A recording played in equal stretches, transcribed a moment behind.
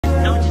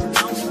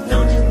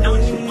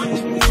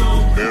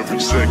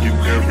second,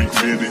 every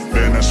minute,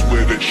 man, I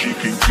swear that she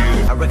can get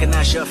it. I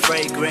recognize your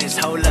fragrance,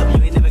 hold up,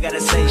 you ain't never gotta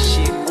say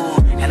shit,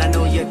 and I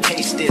know your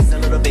taste is a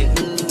little bit,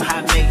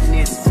 high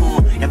maintenance,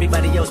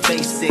 everybody else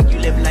basic, you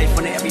live life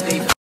on the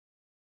everyday.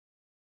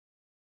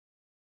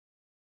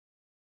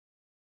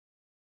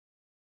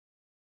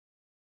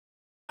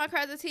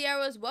 Cards and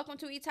tiaras, welcome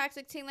to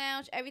E-Toxic Tea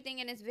Lounge. Everything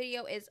in this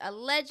video is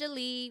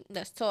allegedly.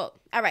 Let's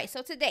talk. All right,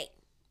 so today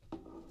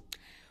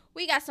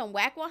we got some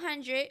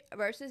Wack100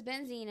 versus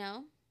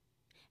Benzino,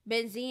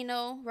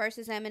 Benzino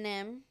versus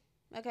Eminem.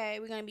 Okay,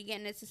 we're gonna be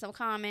getting into some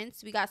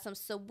comments. We got some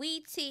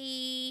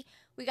Saweetie,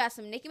 we got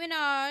some Nicki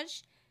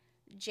Minaj,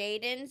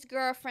 Jaden's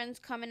girlfriend's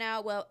coming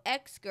out. Well,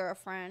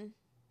 ex-girlfriend,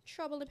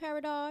 Trouble in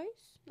Paradise.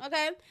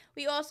 Okay,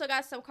 we also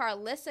got some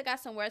Carlissa,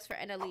 got some words for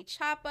NLE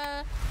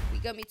Choppa. We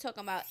gonna be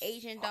talking about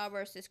Asiandoll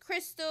versus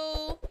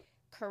Crystal,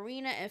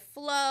 Carena and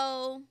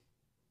Flo.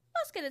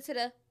 Let's get into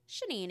the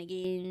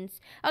shenanigans.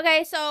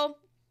 Okay, so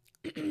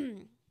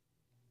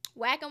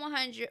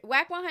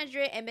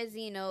Wack100 and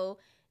Benzino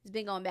has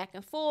been going back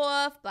and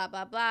forth, blah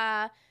blah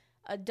blah.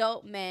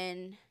 Adult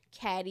men,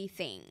 catty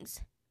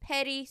things,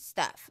 petty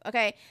stuff.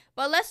 Okay,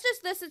 but let's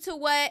just listen to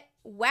what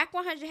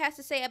Wack100 has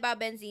to say about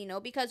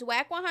Benzino, because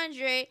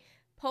Wack100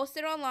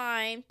 posted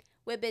online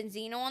with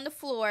Benzino on the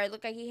floor. It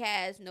looked like he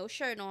has no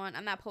shirt on.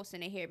 I'm not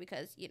posting it here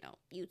because, you know,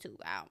 YouTube,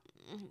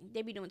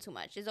 they be doing too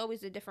much. There's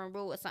always a different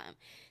rule or something.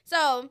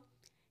 So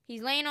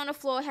he's laying on the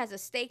floor, has a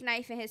steak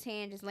knife in his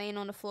hand, just laying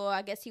on the floor.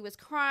 I guess he was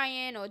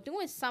crying or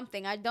doing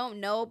something. I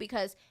don't know,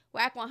 because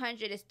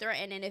Wack100 is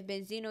threatening if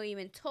Benzino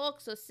even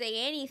talks or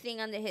say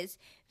anything under his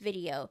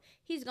video,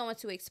 he's going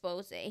to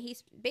expose it.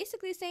 He's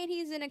basically saying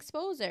he's an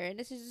exposer, and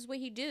this is just what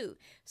he do.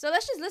 So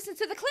let's just listen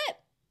to the clip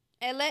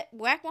and let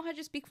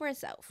Wack100 speak for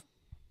himself.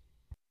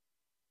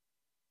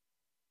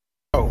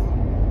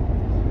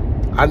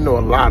 I know a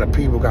lot of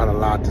people got a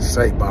lot to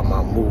say about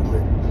my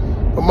movement,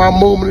 but my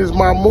movement is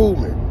my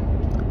movement.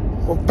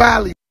 Well,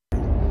 Valley,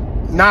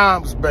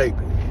 Noms, baby.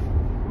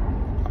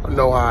 I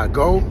know how I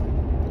go.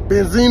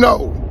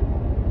 Benzino,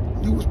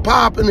 you was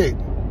popping it.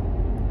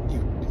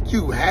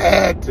 You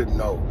had to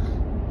know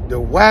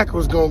the Wack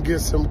was gonna get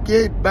some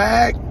get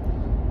back.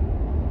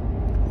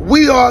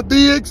 We are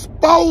the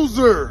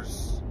exposers.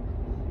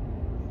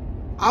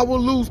 I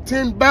will lose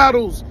 10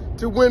 battles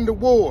to win the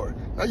war.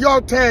 Now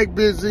y'all tag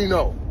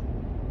Benzino.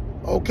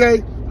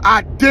 Okay?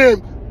 I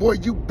damn, boy,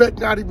 you bet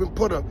not even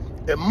put a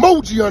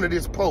emoji under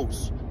this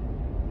post.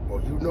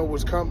 Well, you know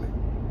what's coming.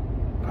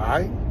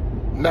 Alright?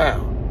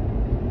 Now,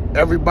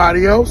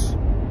 everybody else,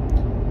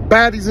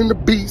 Baddies and the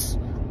Beast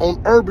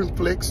on Urban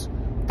Flicks,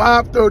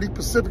 5:30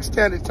 Pacific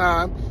Standard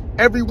Time,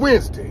 every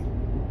Wednesday.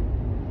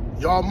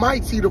 Y'all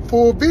might see the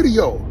full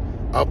video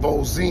of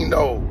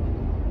Benzino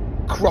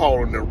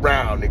crawling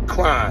around and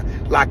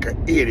crying like a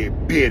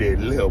itty-bitty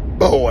little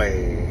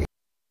boy.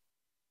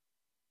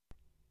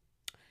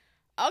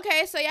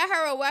 Okay, so y'all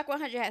heard what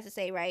Wack100 has to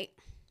say, right?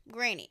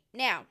 Granted.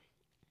 Now,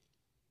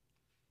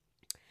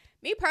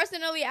 me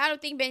personally, I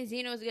don't think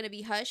Benzino is going to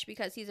be hushed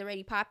because he's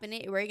already popping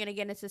it. We're going to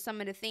get into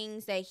some of the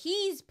things that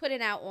he's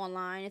putting out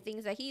online and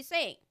things that he's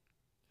saying.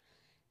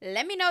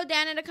 Let me know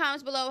down in the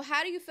comments below,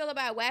 how do you feel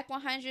about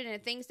Wack100 and the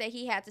things that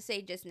he had to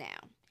say just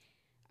now?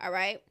 All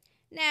right.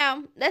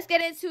 Now, let's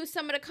get into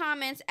some of the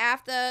comments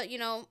after, you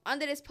know,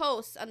 under this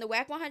post, on the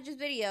Wack100's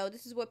video.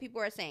 This is what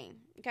people are saying,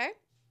 okay?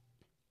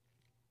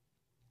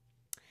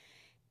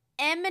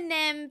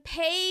 Eminem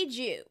paid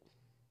you.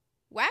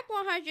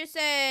 Wack100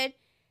 said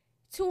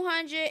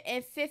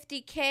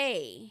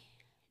 $250K.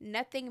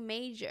 Nothing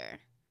major.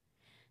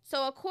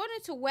 So,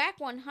 according to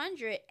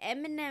Wack100,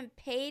 Eminem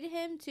paid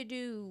him to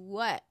do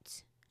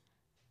what?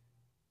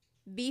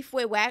 Beef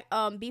with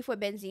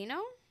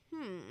Benzino?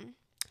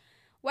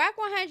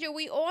 Wack100,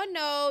 we all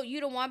know you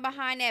the one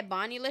behind that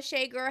Bonnie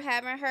Lachey girl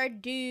having her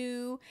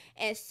do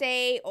and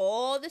say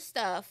all the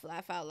stuff,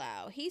 laugh out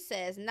loud. He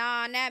says,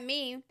 nah, not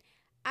me.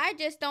 I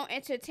just don't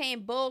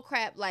entertain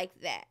bullcrap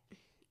like that.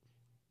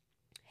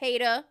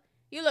 Hater,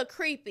 you look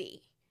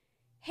creepy.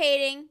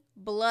 Hating,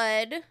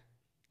 blood.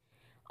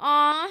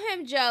 Aw,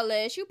 I'm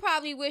jealous. You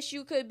probably wish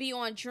you could be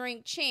on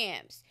Drink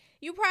Champs.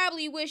 You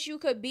probably wish you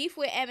could beef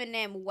with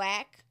Eminem,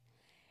 Wack.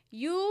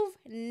 You've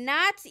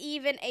not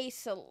even a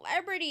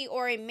celebrity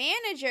or a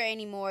manager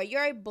anymore.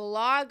 You're a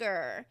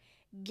blogger.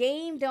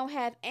 Game don't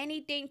have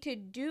anything to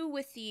do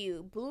with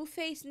you.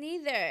 Blueface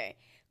neither.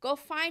 Go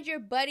find your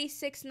buddy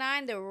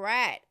 6ix9ine the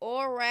Rat.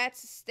 All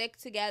rats stick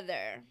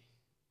together.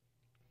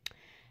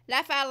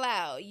 Laugh out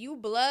loud. You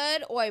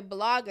blood or a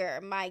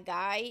blogger, my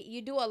guy.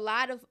 You do a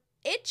lot of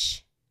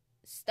itch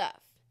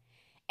stuff.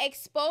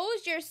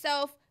 Expose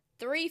yourself,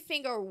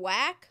 3-finger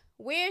Wack.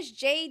 Where's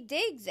Jay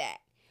Diggs at?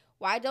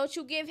 Why don't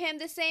you give him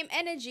the same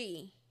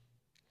energy?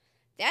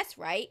 That's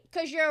right,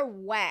 because you're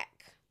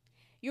whack.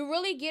 You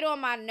really get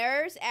on my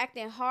nerves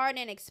acting hard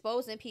and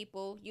exposing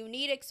people. You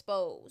need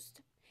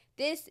exposed.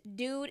 This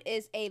dude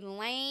is a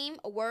lame,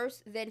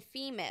 worse than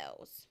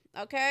females.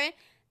 Okay?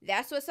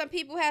 That's what some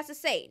people have to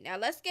say. Now,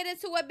 let's get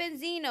into what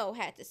Benzino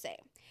had to say.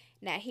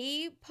 Now,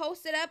 he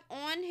posted up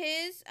on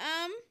his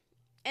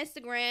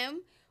Instagram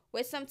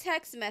with some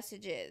text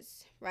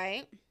messages,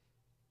 right?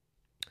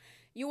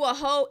 You a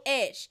whole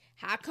itch.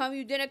 How come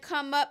you didn't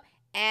come up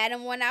at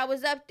him when I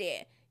was up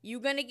there? You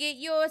gonna get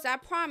yours, I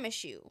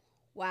promise you.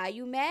 Why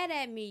you mad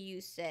at me,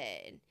 you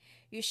said.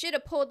 You should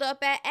have pulled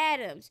up at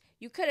Adams.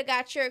 You could have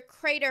got your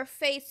crater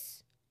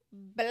face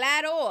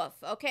blot off,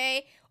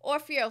 okay?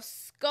 Off your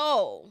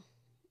skull.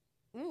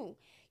 Ooh.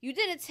 You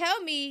didn't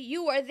tell me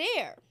you were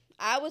there.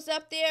 I was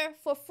up there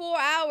for 4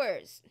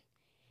 hours.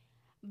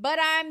 But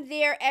I'm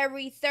there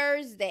every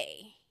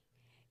Thursday.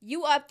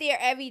 You up there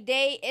every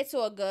day, it's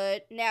all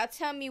good. Now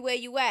tell me where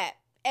you at.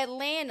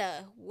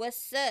 Atlanta,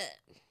 what's up?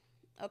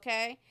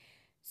 Okay?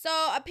 So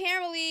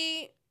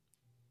apparently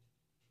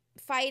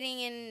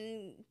fighting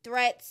and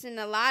threats and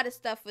a lot of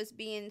stuff was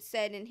being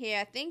said in here.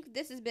 I think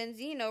this is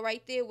Benzino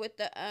right there with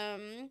the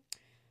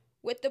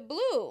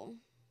blue.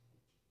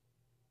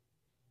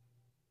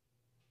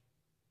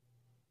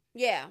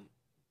 Yeah.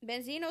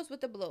 Benzino's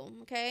with the blue,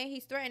 okay?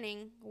 He's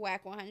threatening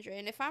Wack100.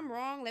 And if I'm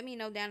wrong, let me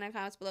know down in the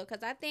comments below,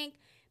 because I think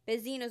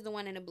Benzino's the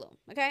one in the blue,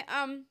 okay?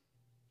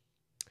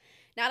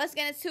 Now let's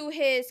get into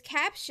his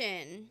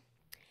caption.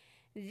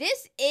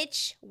 This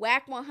itch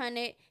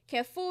Wack100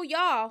 can fool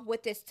y'all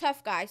with this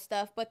tough guy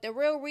stuff, but the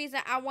real reason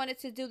I wanted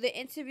to do the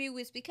interview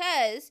was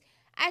because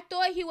I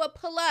thought he would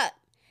pull up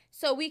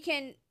so we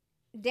can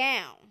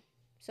down,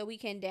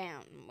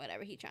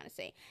 whatever he trying to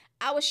say.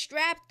 I was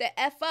strapped the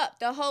F up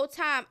the whole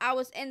time I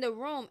was in the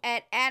room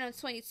at Adam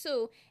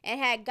 22 and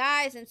had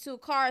guys in 2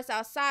 cars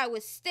outside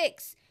with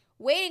sticks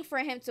waiting for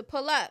him to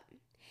pull up.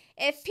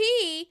 If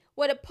he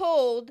would have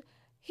pulled,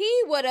 he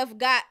would have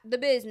got the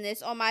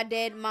business on my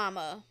dead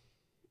mama.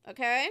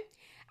 Okay?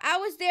 I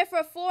was there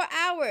for 4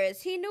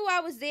 hours. He knew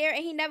I was there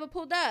and he never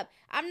pulled up.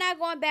 I'm not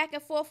going back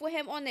and forth with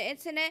him on the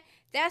internet.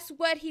 That's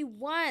what he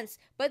wants.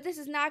 But this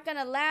is not going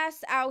to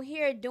last out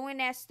here doing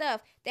that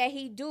stuff that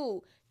he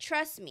do.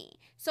 Trust me.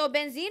 So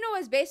Benzino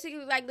is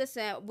basically like,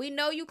 listen, we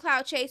know you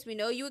clout chase. We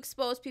know you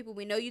expose people.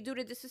 We know you do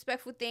the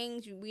disrespectful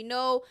things. We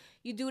know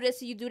you do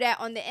this and you do that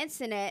on the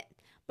internet.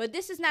 But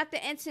this is not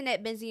the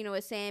internet, Benzino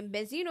is saying.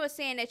 Benzino is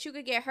saying that you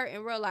could get hurt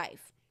in real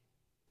life.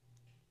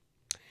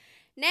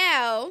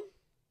 Now,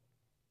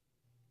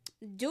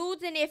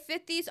 dudes in their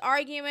 50s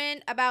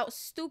arguing about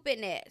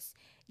stupidness.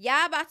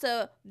 Y'all about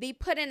to be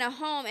put in a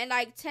home in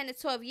like 10 to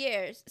 12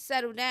 years.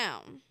 Settle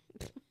down.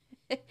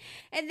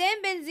 And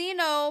then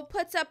Benzino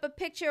puts up a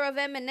picture of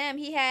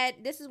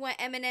Eminem. This is when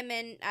Eminem,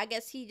 and I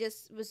guess he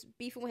just was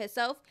beefing with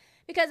himself,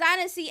 because I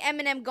didn't see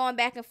Eminem going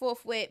back and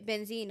forth with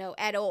Benzino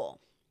at all.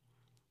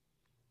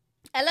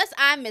 Unless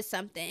I missed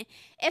something.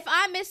 If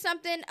I missed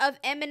something of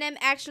Eminem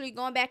actually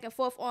going back and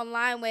forth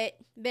online with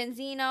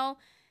Benzino,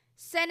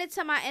 send it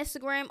to my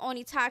Instagram,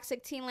 Only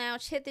Toxic Teen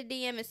Lounge. Hit the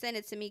DM and send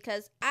it to me,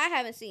 because I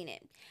haven't seen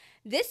it.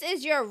 This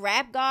is your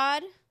rap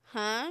god,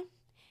 huh?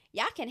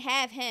 Y'all can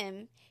have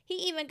him. He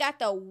even got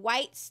the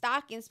white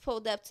stockings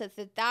pulled up to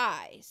the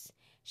thighs.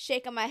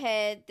 Shaking my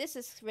head. This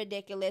is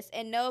ridiculous.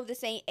 And no,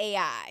 this ain't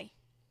AI.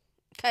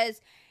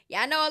 Because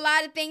y'all know a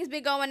lot of things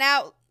been going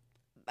out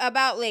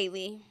about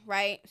lately,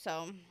 right?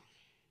 So,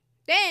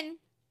 then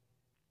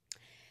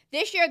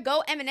this year,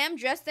 go Eminem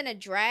dressed in a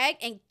drag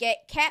and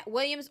get Cat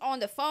Williams on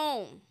the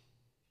phone.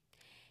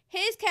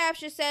 His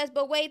caption says,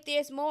 but wait,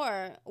 there's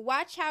more.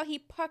 Watch how he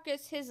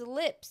puckers his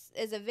lips.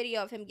 Is a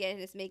video of him getting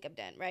his makeup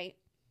done, right?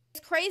 It's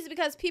crazy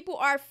because people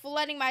are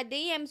flooding my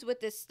DMs with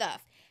this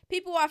stuff.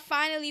 People are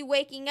finally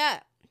waking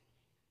up.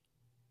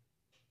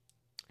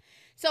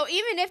 So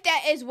even if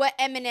that is what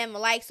Eminem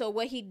likes or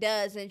what he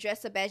does and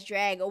dress up as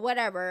drag or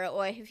whatever,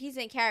 or if he's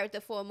in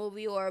character for a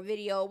movie or a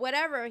video,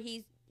 whatever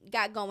he's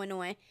got going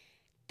on,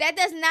 that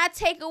does not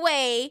take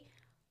away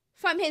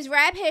from his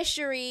rap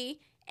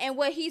history and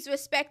what he's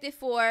respected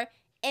for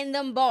in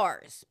them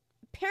bars.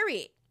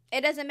 Period.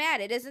 It doesn't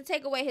matter. It doesn't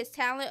take away his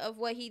talent of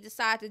what he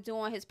decided to do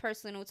on his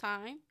personal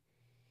time.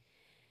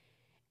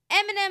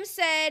 Eminem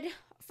said,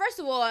 first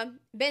of all,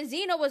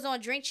 Benzino was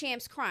on Drink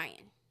Champs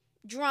crying.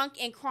 Drunk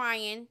and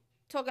crying.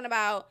 Talking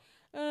about,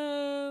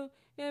 Eminem.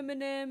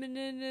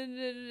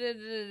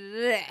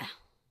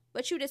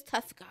 But you this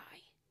tough guy,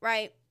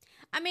 right?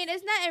 I mean,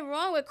 there's nothing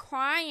wrong with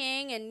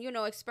crying and,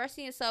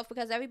 expressing yourself,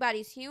 because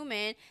everybody's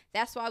human.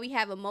 That's why we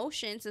have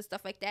emotions and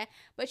stuff like that.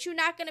 But you're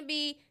not going to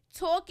be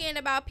talking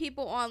about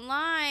people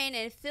online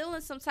and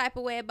feeling some type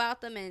of way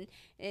about them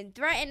and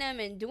threatening them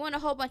and doing a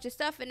whole bunch of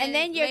stuff. And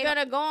then you're going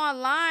to go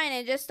online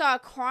and just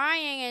start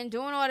crying and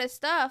doing all this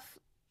stuff.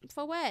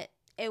 For what?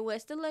 It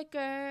was the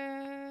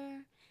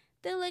liquor.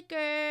 The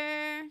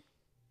liquor.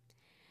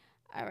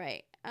 All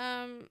right.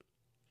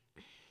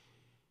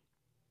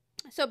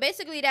 So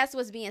basically that's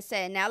what's being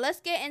said. Now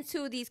let's get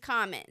into these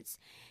comments.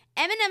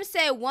 Eminem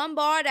said one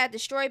bar that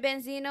destroyed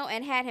Benzino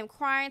and had him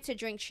crying to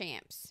Drink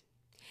Champs.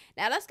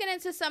 Now let's get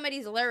into some of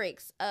these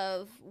lyrics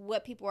of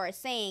what people are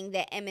saying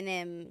that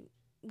Eminem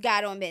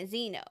got on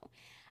Benzino.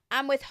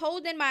 I'm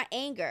withholding my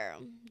anger,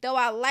 though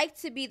I like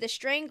to be the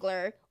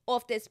strangler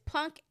off this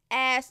punk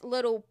ass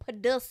little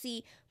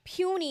pussy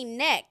puny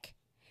neck.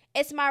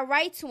 It's my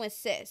right to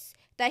insist.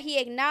 that he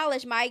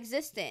acknowledged my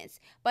existence,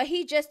 but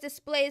he just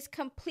displays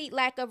complete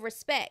lack of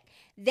respect.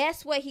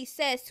 That's what he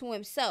says to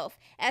himself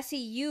as he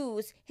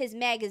used his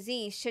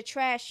magazines to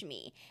trash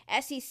me,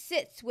 as he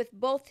sits with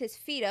both his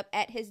feet up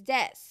at his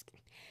desk,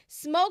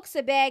 smokes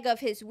a bag of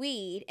his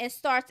weed, and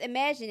starts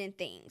imagining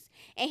things.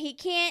 And he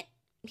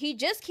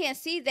just can't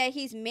see that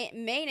he's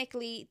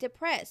manically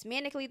depressed.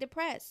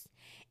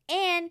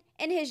 And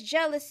in his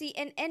jealousy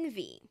and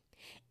envy,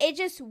 it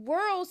just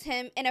whirls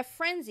him in a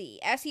frenzy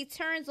as he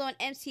turns on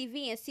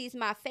MTV and sees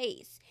my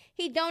face.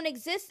 He don't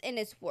exist in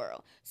this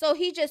world, so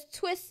he just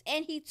twists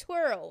and he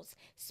twirls,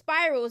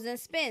 spirals and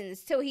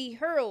spins till he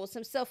hurls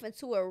himself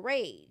into a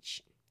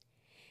rage.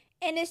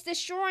 And it's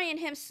destroying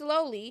him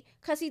slowly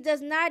because he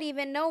does not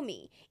even know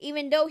me,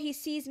 even though he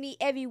sees me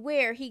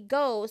everywhere he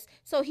goes,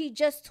 so he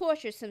just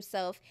tortures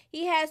himself.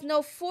 He has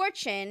no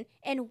fortune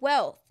and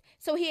wealth,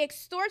 so he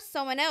extorts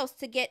someone else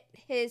to get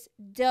his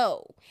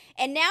dough.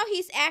 And now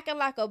he's acting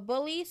like a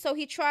bully, so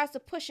he tries to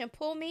push and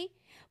pull me,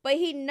 but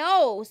he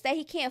knows that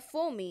he can't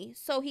fool me,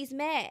 so he's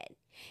mad.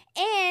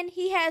 And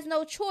he has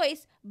no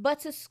choice but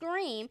to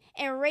scream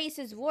and raise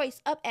his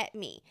voice up at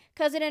me,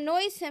 because it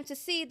annoys him to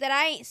see that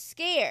I ain't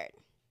scared.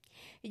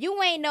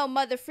 You ain't no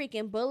mother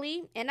freaking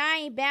bully, and I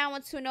ain't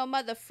bowing to no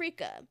mother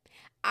freaker.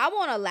 I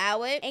won't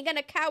allow it. Ain't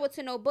gonna cower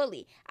to no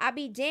bully. I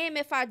be damned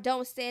if I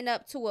don't stand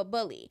up to a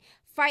bully.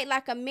 Fight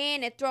like a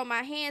man and throw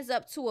my hands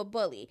up to a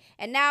bully.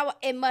 And now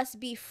it must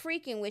be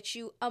freaking with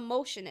you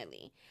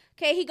emotionally.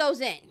 Okay, he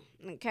goes in.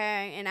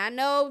 Okay, and I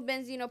know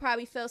Benzino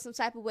probably feels some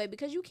type of way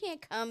because you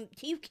can't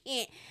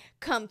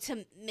come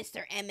to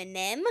Mr.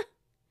 Eminem.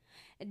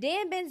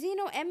 Damn,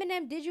 Benzino,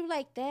 Eminem, did you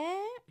like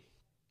that?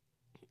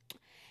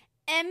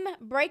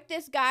 Break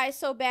this guy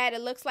so bad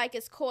it looks like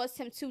it's caused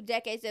him 2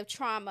 decades of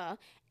trauma.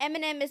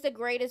 Eminem is the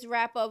greatest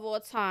rapper of all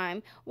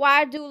time.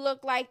 Why do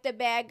look like the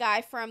bad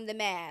guy from The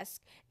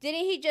Mask?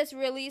 Didn't he just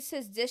release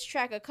his diss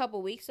track a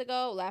couple weeks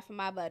ago? Laughing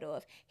my butt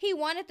off. He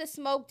wanted the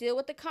smoke, deal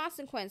with the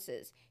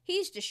consequences.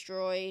 He's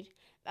destroyed.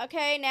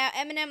 Okay, now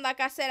Eminem, like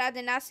I said, I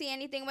did not see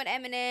anything with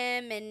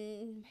Eminem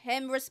and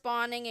him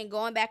responding and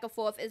going back and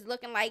forth. It's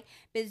looking like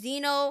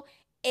Benzino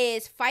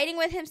is fighting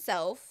with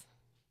himself.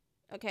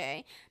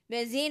 Okay,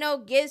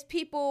 Benzino gives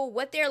people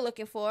what they're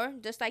looking for,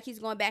 just like he's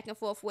going back and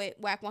forth with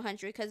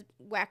Wack100, because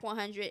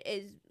Wack100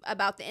 is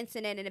about the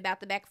incident and about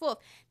the back and forth.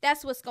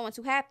 That's what's going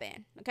to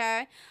happen,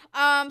 okay?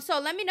 So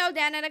let me know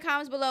down in the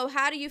comments below,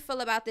 how do you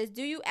feel about this?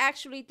 Do you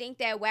actually think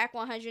that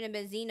Wack100 and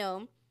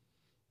Benzino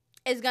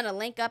is going to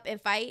link up and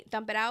fight,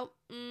 dump it out?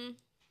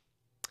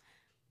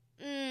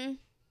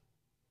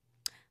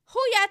 Who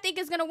y'all think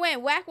is going to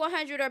win,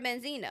 Wack100 or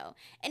Benzino?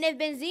 And if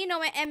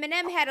Benzino and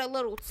Eminem had a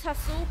little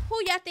tussle,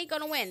 who y'all think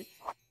going to win,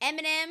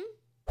 Eminem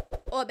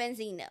or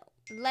Benzino?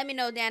 Let me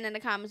know down in the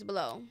comments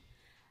below.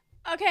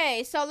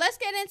 Okay, so let's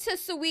get into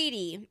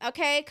Saweetie,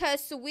 okay?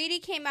 Because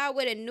Saweetie came out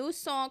with a new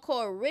song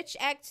called Rich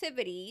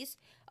Activities,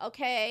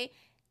 okay?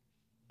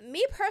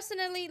 Me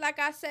personally, like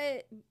I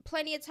said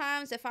plenty of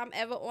times, if I'm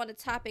ever on the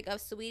topic of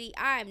Saweetie,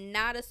 I am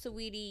not a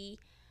Saweetie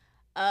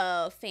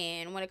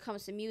fan when it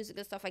comes to music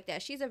and stuff like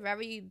that. She's a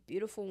very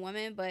beautiful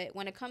woman, but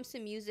when it comes to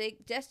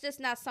music, that's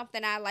just not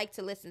something I like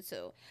to listen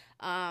to.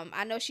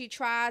 I know she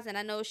tries, and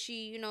I know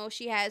she,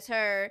 she has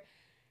her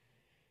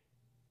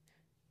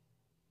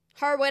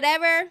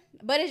whatever,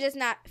 but it's just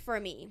not for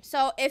me.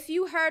 So if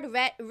you heard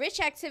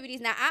Rich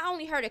Activities, now I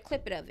only heard a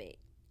clip of it,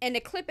 and the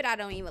clip I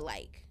don't even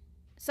like.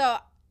 So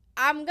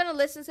I'm gonna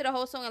listen to the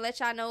whole song and let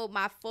y'all know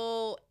my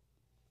full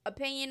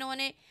opinion on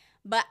it.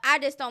 But I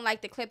just don't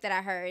like the clip that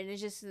I heard.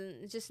 It's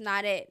just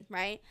not it,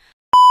 right?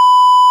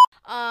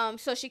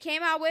 So she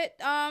came out with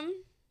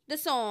the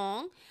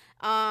song,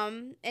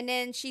 and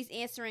then she's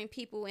answering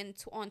people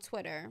on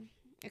Twitter,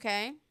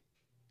 okay?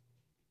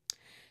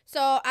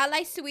 So I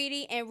like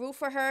Saweetie and root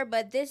for her,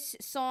 but this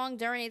song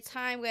during a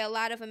time where a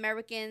lot of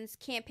Americans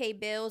can't pay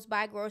bills,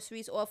 buy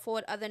groceries, or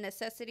afford other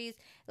necessities,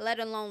 let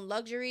alone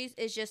luxuries,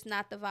 is just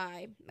not the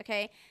vibe,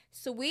 okay?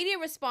 Saweetie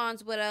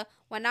responds with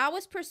when I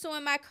was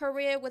pursuing my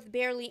career with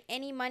barely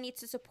any money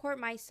to support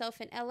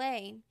myself in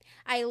LA,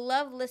 I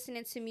loved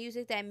listening to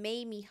music that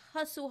made me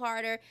hustle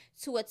harder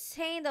to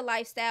attain the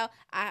lifestyle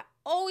I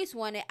always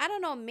wanted. I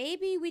don't know,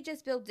 maybe we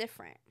just built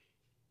different.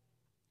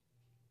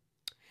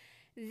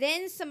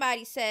 Then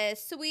somebody says,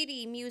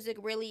 Saweetie music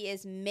really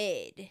is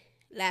mid.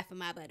 Laughing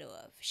my butt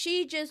off.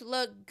 She just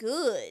looked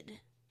good.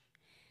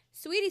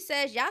 Saweetie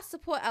says, y'all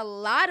support a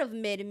lot of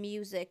mid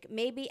music.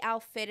 Maybe I'll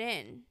fit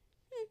in.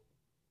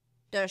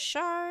 The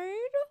shade.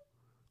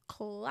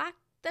 Clock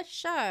the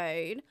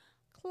shade.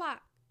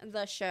 Clock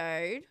the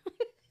shade.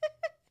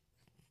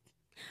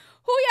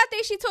 Who y'all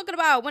think she talking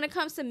about when it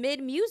comes to mid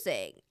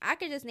music? I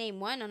could just name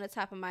one on the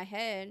top of my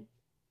head.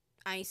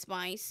 Ice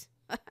Spice.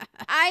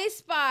 Ice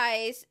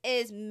Spice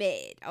is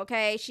mid,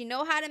 okay? She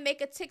know how to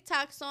make a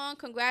TikTok song.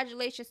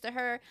 Congratulations to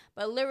her.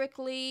 But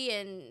lyrically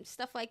and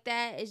stuff like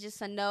that is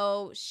just a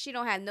no. She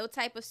don't have no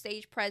type of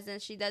stage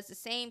presence. She does the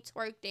same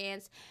twerk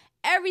dance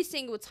every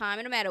single time.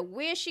 And no matter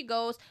where she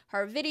goes,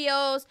 her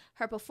videos,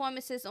 her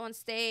performances on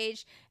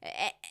stage,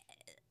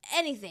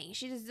 anything.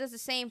 She just does the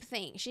same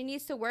thing. She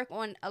needs to work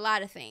on a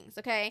lot of things,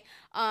 okay?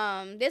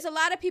 There's a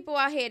lot of people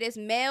out here. There's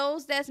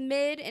males that's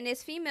mid, and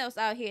there's females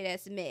out here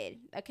that's mid,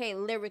 okay,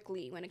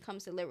 lyrically, when it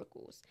comes to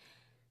lyricals.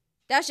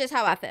 That's just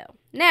how I feel.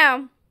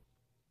 Now,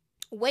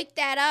 wake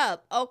that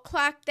up. Oh,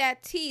 clock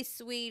that tea,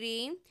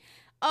 sweetie.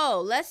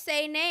 Oh, let's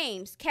say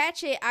names.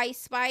 Catch it,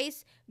 Ice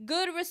Spice.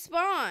 Good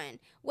respond.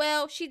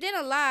 Well, she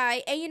didn't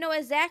lie, and you know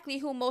exactly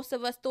who most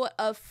of us thought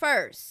of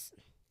first.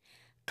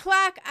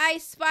 Clock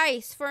Ice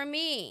Spice for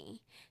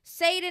me.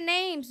 Say the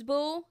names,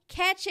 boo.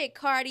 Catch it,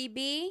 Cardi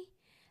B.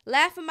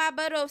 Laughing my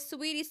butt off,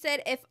 Saweetie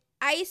said, if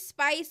Ice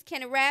Spice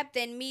can rap,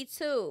 then me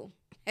too.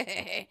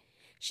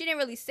 She didn't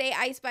really say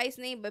Ice Spice's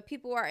name, but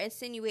people are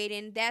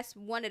insinuating that's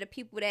one of the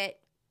people that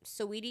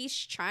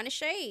Saweetie's trying to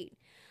shade.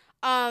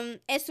 And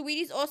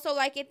Saweetie's also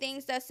liking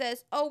things that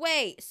says, oh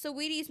wait,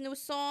 Saweetie's new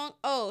song,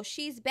 oh,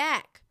 she's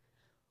back.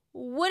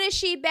 What is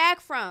she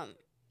back from?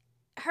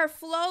 Her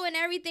flow and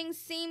everything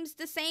seems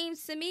the same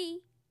to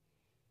me.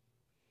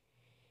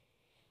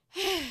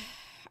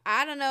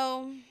 I don't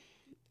know.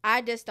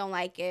 I just don't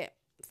like it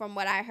from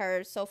what I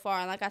heard so far.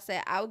 And like I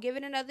said, I will give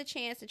it another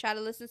chance to try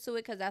to listen to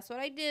it because that's what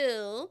I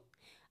do.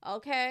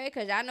 Okay?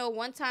 Because I know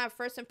one time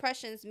first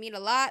impressions mean a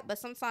lot, but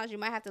sometimes you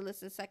might have to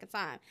listen a second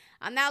time.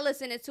 I'm not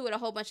listening to it a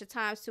whole bunch of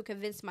times to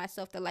convince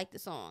myself to like the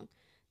song.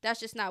 That's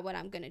just not what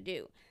I'm going to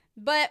do.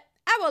 But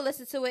I will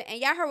listen to it. And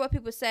y'all heard what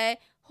people say.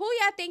 Who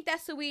y'all think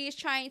that Saweetie is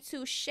trying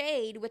to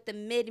shade with the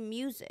mid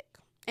music?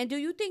 And do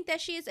you think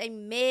that she is a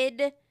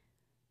mid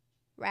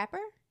rapper?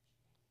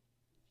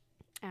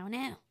 I don't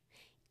know.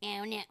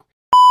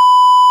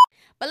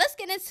 But let's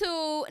get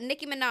into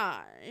Nicki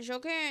Minaj,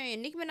 okay?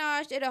 Nicki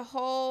Minaj did a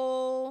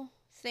whole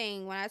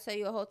thing. When I tell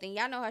you a whole thing,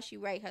 y'all know how she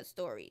write her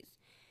stories.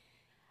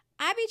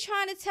 I be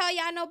trying to tell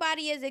y'all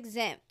nobody is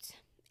exempt.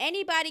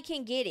 Anybody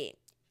can get it.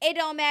 It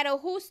don't matter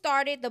who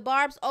started. The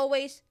barbs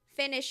always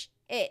finish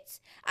it.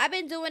 I've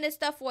been doing this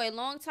stuff for a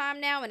long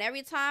time now, and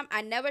every time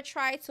I never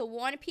try to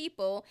warn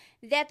people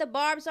that the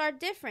barbs are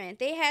different.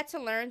 They had to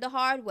learn the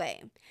hard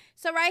way.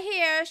 So right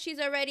here, she's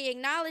already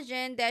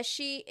acknowledging that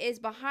she is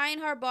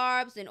behind her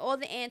barbs and all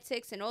the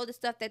antics and all the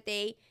stuff that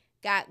they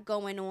got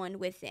going on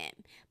with them.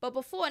 But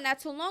before, not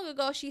too long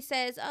ago, she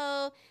says,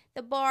 oh,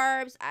 the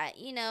barbs,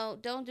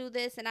 don't do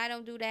this and I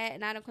don't do that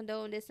and I don't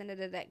condone this and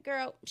that.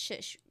 Girl,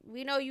 shush.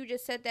 We know you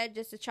just said that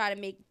just to try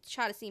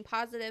to seem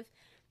positive.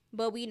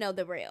 But we know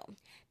the real.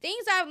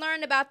 Things I've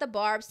learned about the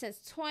barbs since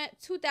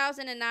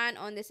 2009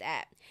 on this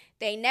app.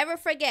 They never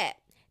forget.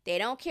 They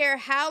don't care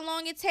how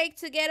long it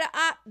takes to get an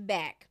op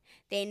back.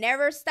 They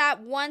never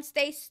stop once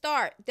they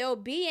start. They'll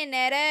be in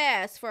that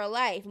ass for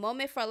life.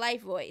 Moment for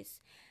life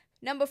voice.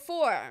 Number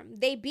 4,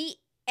 they beat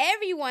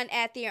everyone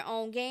at their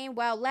own game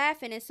while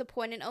laughing and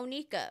supporting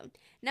Onika.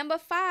 Number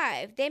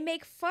 5, they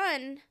make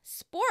fun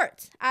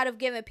sport out of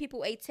giving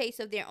people a taste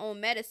of their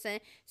own medicine.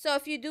 So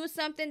if you do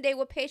something, they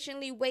will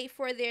patiently wait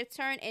for their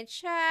turn and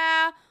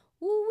child,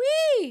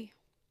 woo-wee.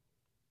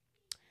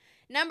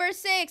 Number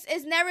 6,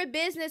 it's never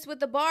business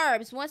with the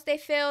barbs. Once they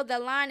feel the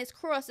line is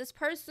crossed, it's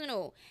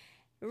personal.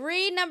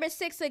 Read number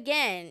 6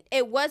 again.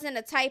 It wasn't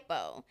a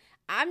typo.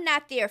 I'm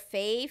not their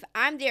fave.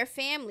 I'm their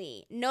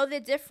family. Know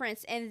the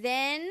difference and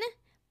then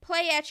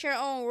play at your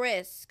own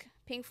risk.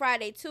 Pink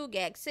Friday 2,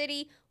 Gag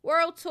City.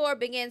 World tour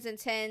begins in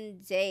 10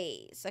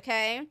 days,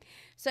 okay?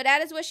 So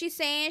that is what she's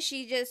saying.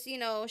 She just,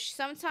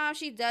 sometimes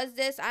she does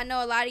this. I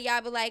know a lot of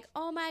y'all be like,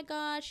 oh my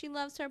God, she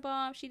loves her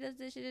bomb. She does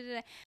this, she does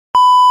that.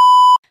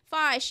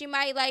 Fine, she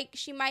might like,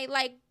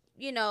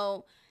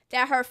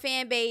 that her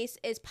fan base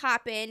is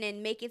popping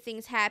and making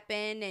things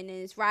happen and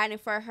is riding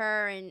for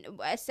her and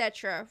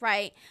etc.,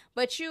 right?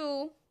 But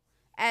you,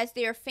 as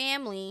their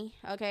family,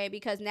 okay,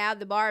 because now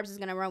the barbs is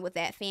going to run with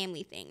that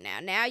family thing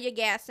now you're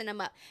gassing them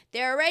up.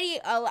 They're already,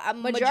 a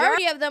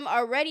majority of them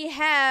already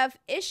have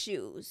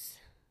issues,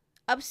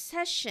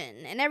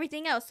 obsession, and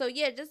everything else. So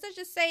yeah, let's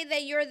just say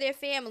that you're their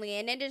family,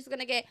 and then they're just going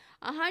to get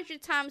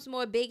 100 times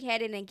more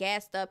big-headed and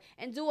gassed up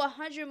and do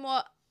 100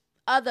 more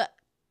other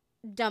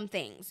dumb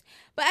things.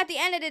 But at the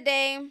end of the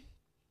day,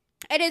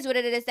 it is what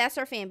it is. That's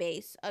her fan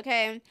base,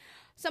 okay?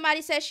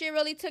 Somebody said she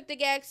really took the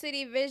Gag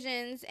City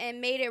visions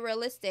and made it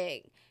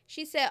realistic.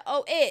 She said,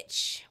 oh,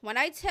 itch. When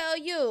I tell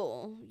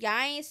you, y'all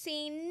ain't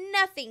seen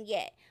nothing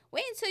yet.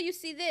 Wait until you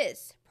see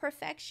this.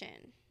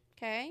 Perfection.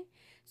 Okay?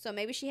 So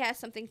maybe she has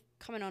something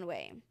coming on the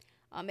way.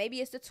 Maybe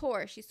it's the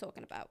tour she's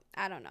talking about.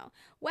 I don't know.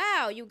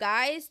 Wow, you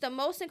guys. The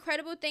most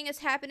incredible thing is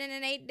happening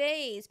in 8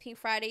 days. Pink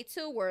Friday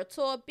 2 World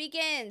Tour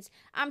begins.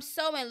 I'm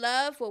so in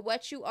love with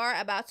what you are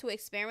about to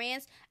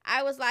experience.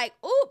 I was like,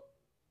 oop,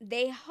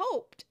 they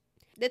hoped.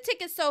 The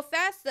tickets sold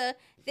faster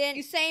than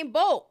Usain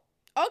Bolt.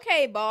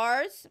 Okay,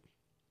 bars.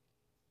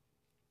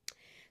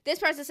 This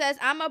person says,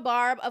 I'm a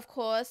barb, of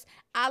course.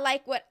 I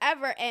like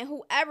whatever and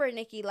whoever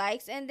Nicki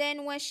likes. And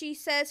then when she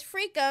says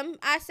freak 'em,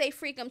 I say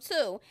freak 'em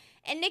too.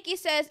 And Nicki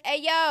says,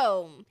 hey,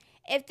 yo,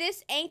 if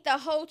this ain't the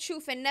whole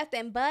truth and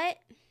nothing but.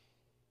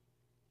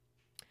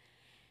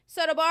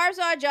 So the barbs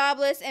are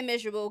jobless and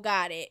miserable.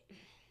 Got it.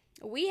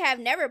 We have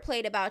never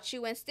played about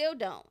you and still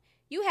don't.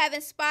 You have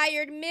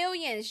inspired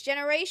millions,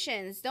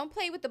 generations. Don't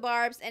play with the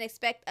barbs and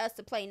expect us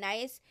to play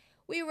nice.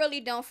 We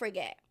really don't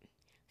forget.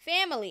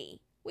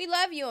 Family, we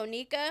love you,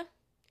 Onika.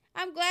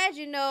 I'm glad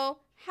you know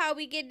how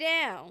we get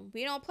down.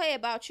 We don't play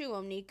about you,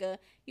 Onika.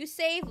 You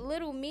saved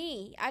little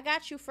me. I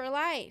got you for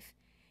life.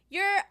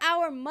 You're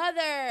our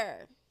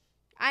mother.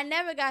 I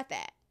never got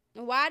that.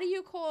 Why do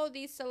you call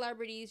these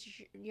celebrities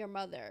your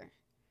mother?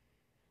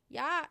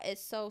 Y'all is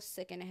so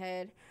sick in the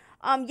head.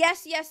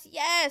 Yes, yes,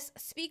 yes.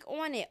 Speak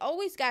on it.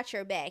 Always got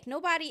your back.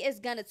 Nobody is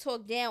gonna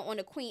talk down on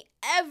the queen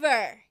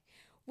ever.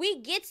 We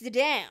gets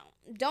down.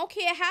 Don't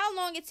care how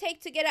long it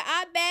takes to get an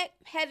eye back.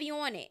 Heavy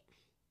on it.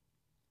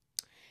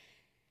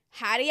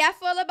 How do y'all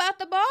feel about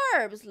the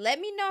barbs? Let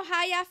me know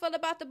how y'all feel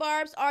about the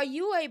barbs. Are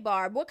you a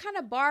barb? What kind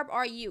of barb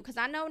are you? Because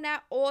I know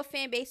not all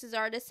fan bases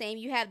are the same.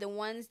 You have the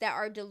ones that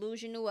are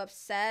delusional,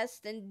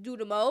 obsessed, and do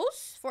the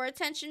most for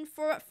attention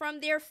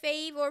from their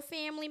fave or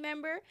family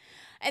member.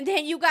 And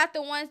then you got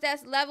the ones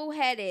that's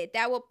level-headed,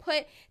 that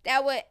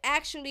would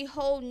actually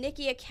hold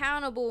Nicki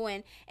accountable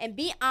and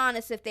be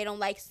honest if they don't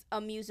like a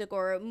music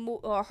or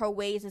her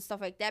ways and stuff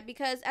like that.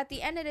 Because at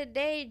the end of the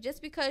day,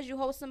 just because you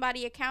hold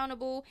somebody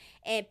accountable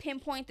and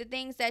pinpoint the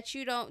things that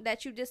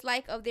you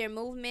dislike of their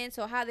movements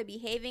or how they're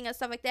behaving and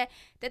stuff like that,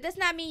 that does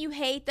not mean you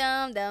hate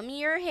them. That doesn't mean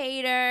you're a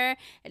hater.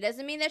 It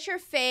doesn't mean that you're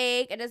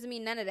fake. It doesn't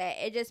mean none of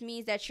that. It just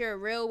means that you're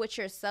real with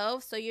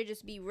yourself. So you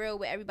just be real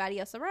with everybody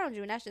else around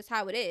you, and that's just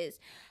how it is.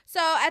 So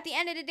at the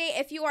end of the day,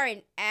 if you are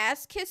an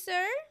ass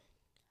kisser,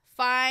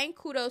 fine,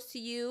 kudos to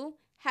you.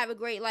 Have a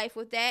great life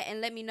with that, and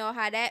let me know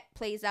how that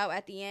plays out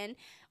at the end.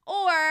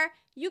 Or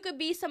you could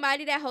be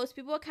somebody that holds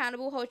people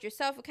accountable, hold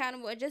yourself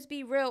accountable, and just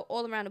be real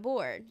all around the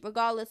board,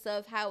 regardless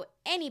of how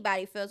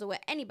anybody feels or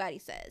what anybody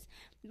says.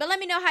 But let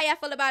me know how y'all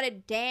feel about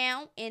it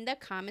down in the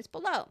comments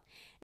below.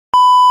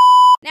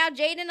 Now,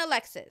 Jade and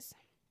Alexis.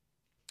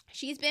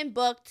 She's been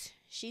booked.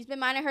 She's been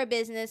minding her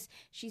business.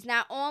 She's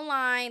not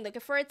online looking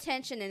for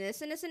attention and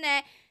this and this and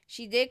that.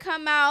 She did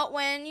come out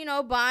when,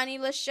 Bonnie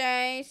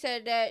Lachey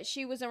said that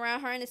she was around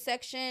her in the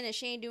section and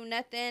she ain't do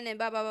nothing and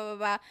blah, blah, blah, blah,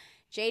 blah.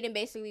 Jaden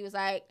basically was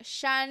like,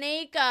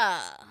 Shanika,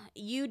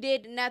 you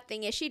did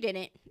nothing. And she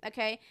didn't,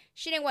 okay?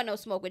 She didn't want no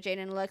smoke with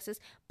Jaden and Alexis.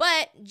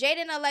 But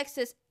Jaden and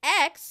Alexis'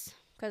 ex,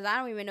 because I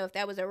don't even know if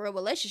that was a real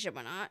relationship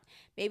or not.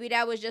 Maybe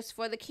that was just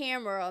for the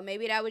camera or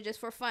maybe that was just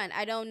for fun.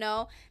 I don't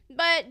know.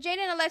 But Jaden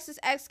and Alexis'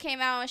 ex came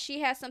out and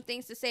she has some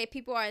things to say.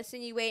 People are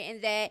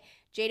insinuating that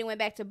Jaden went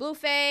back to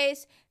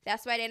Blueface.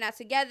 That's why they're not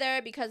together,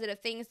 because of the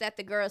things that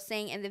the girl's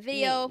saying in the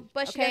video.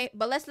 But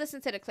let's listen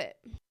to the clip.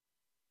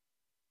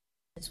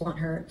 I just want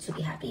her to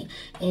be happy.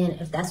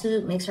 And if that's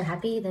what makes her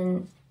happy,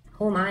 then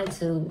who am I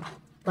to,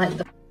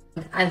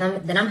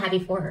 then I'm happy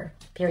for her,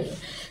 period.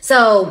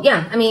 So,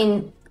 yeah, I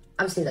mean,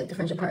 obviously, the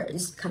friendship part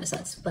is kind of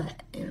sucks,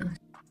 but,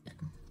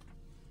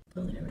 I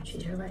would never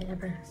treat her right,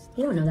 ever.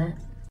 You don't know that.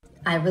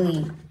 I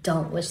really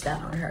don't wish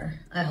that on her.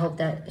 I hope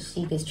that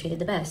she gets treated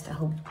the best. I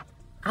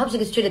hope she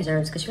gets treated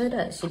deserves, because she really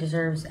does. She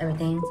deserves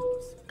everything.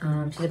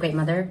 She's a great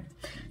mother,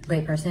 a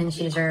great person.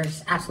 She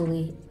deserves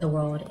absolutely the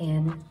world,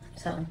 and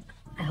so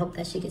I hope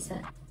that she gets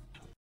that.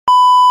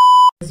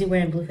 Was he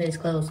wearing Blueface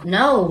clothes?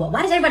 No.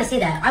 Why does everybody say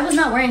that? I was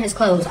not wearing his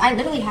clothes. I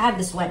literally have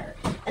the sweater.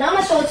 And I'm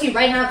going to show it to you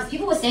right now, because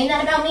people were saying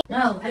that about me.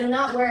 No, I do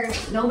not wear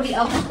nobody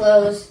else's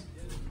clothes.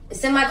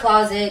 It's in my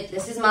closet.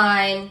 This is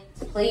mine.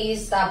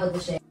 Please stop with the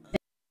shit.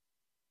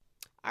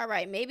 All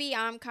right, maybe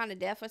I'm kind of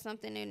deaf or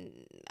something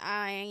and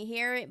I ain't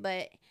hear it,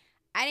 but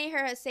I didn't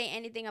hear her say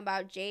anything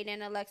about Jade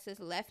and Alexis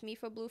left me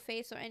for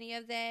Blueface or any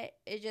of that.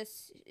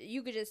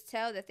 You could just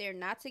tell that they're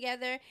not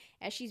together,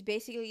 and she's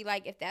basically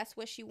like, if that's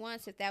what she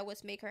wants, if that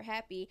was make her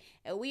happy,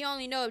 and we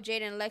only know of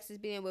Jade and Alexis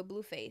being with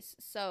Blueface.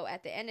 So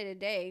at the end of the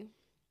day,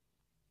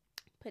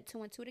 put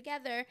 2 and 2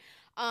 together.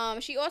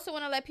 She also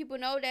want to let people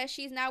know that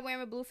she's not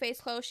wearing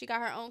Blueface clothes. She got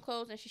her own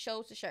clothes, and she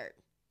shows the shirt.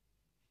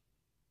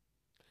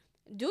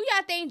 Do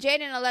y'all think Jade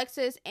and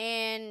Alexis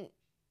and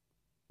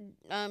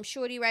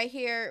Shorty right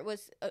here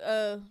was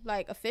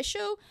like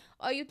official,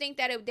 or you think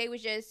that they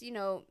was just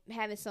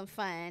having some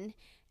fun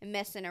and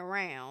messing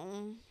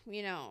around,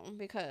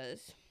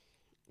 because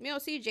we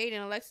don't see Jade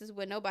and Alexis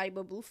with nobody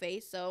but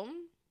Blueface, so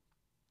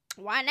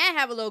why not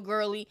have a little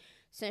girly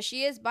since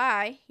she is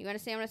bi? You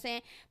understand what I'm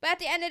saying? But at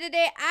the end of the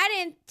day, I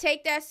didn't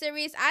take that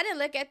serious. I didn't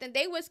look at them.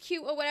 They was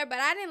cute or whatever, but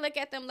I didn't look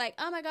at them like,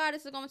 oh my God,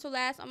 this is going to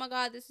last. Oh my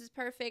God, this is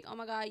perfect. Oh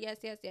my God, yes,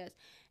 yes, yes.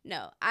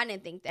 No, I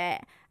didn't think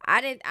that.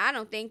 I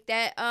don't think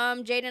that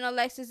Jade and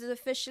Alexis is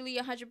officially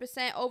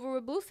 100% over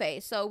with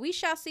Blueface. So we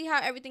shall see how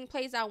everything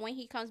plays out when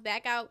he comes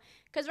back out.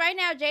 Because right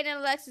now, Jade and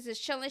Alexis is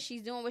chilling.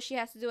 She's doing what she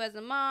has to do as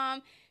a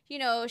mom.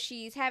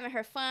 She's having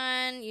her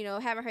fun,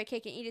 having her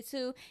cake and eat it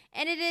too.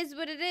 And it is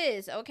what it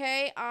is,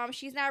 okay?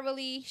 She's not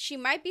really, she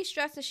might be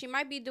stressed and she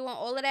might be doing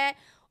all of that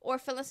or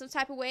feeling some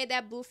type of way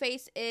that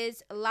Blueface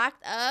is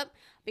locked up,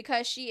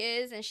 because she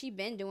is, and she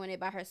been doing it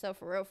by herself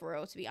for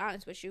real, to be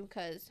honest with you,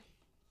 because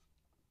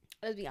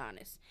let's be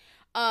honest.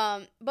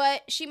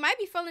 But she might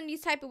be feeling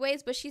these type of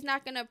ways, but she's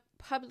not gonna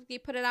publicly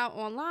put it out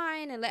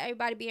online and let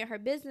everybody be in her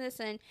business,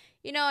 and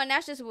and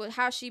that's just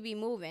how she be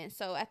moving.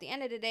 So at the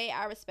end of the day,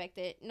 I respect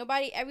it.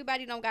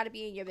 Everybody don't gotta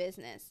be in your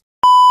business.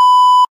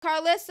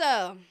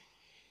 Carlissa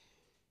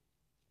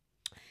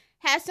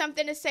has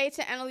something to say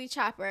to Emily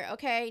Chopper.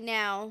 Okay,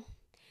 now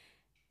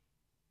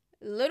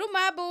Little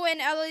Mabu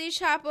and Emily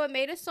Chopper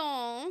made a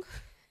song.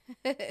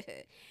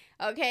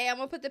 Okay, I'm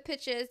gonna put the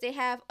pictures. They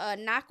have a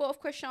knockoff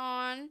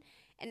Krishan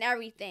and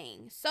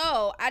everything.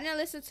 So I didn't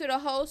listen to the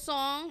whole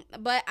song,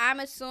 but I'm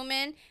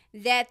assuming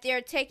that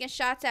they're taking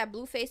shots at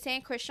Blueface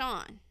and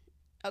Krishan.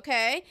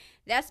 Okay,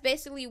 that's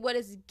basically what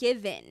is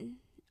given.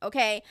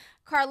 Okay,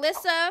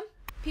 Carlissa,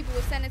 people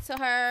were sending to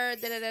her.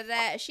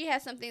 She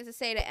has some things to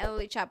say to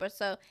Emily Chopper.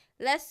 So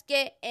let's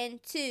get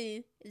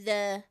into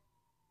the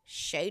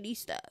shady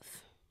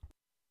stuff.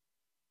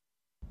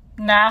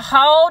 Now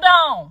hold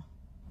on.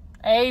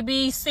 A,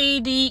 B, C,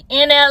 D,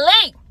 N, L,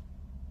 E.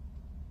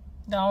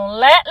 Don't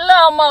let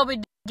Lil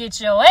Moby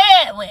get your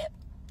head whipped.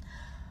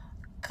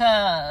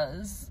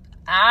 Cause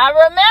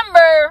I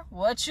remember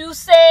what you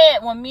said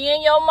when me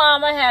and your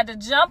mama had to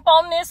jump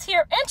on this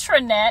here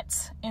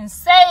intranet and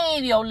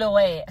save your little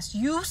ass.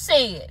 You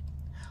said,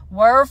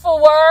 word for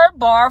word,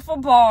 bar for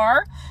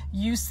bar,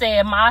 you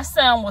said my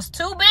son was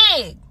too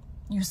big.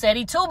 You said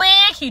he too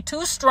big, he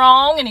too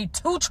strong, and he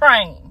too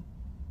trained.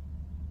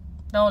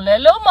 Don't let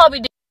Lil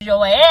Moby get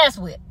your ass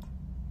whipped.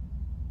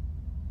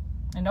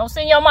 And don't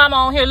send your mama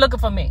on here looking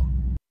for me.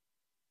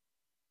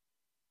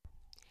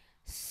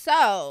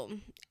 So,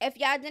 if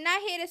y'all did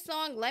not hear this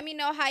song, let me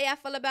know how y'all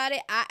feel about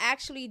it. I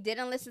actually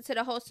didn't listen to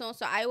the whole song,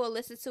 so I will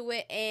listen to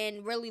it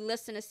and really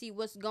listen to see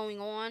what's going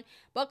on.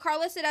 But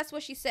Carlissa, that's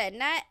what she said.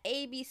 Not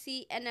A, B,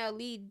 C, N, L,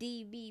 E,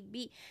 D, B,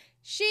 B.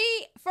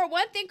 For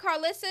one thing,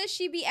 Carlissa,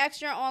 she be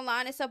extra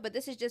online and stuff, but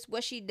this is just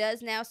what she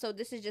does now, so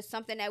this is just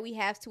something that we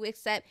have to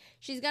accept.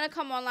 She's going to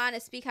come online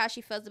and speak how she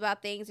feels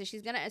about things, and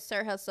she's going to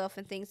insert herself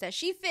in things that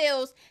she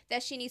feels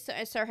that she needs to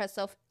insert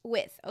herself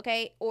with,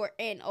 okay, or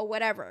in, or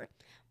whatever.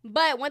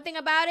 But one thing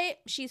about it,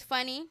 she's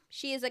funny.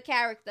 She is a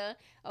character,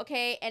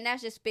 okay, and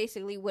that's just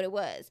basically what it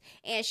was.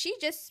 And she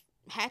just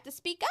had to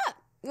speak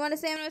up. You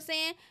understand what I'm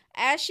saying?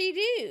 As she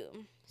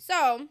do.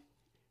 So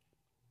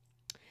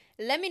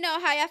let me know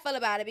how y'all feel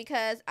about it,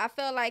 because I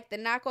feel like the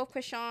knockoff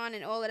Krishan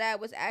and all of that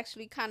was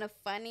actually kind of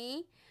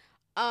funny.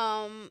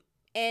 And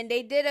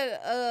they did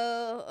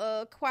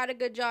a quite a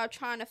good job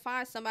trying to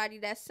find somebody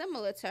that's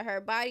similar to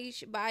her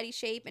body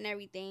shape and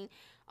everything.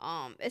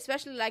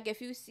 Especially like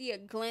if you see a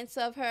glimpse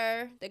of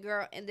her, the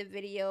girl in the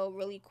video,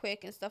 really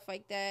quick and stuff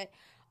like that.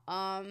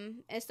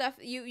 And stuff,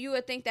 you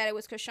would think that it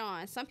was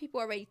Krishan. Some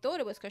people already thought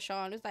it was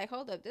Krishan. It's like,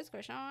 hold up, this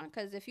Krishan?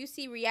 Because if you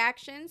see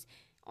reactions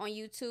on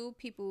YouTube,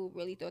 people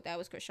really thought that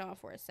was Krishan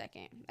for a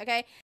second.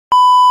 Okay.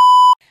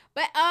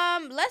 But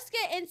let's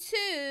get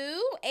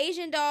into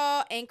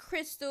Asiandoll and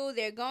Crystal.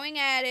 They're going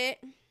at it.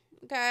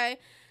 Okay.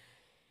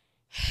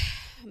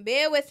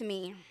 Bear with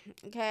me.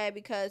 Okay,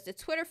 because the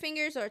Twitter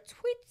fingers are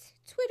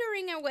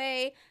twittering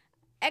away,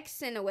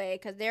 Xing away,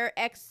 because they're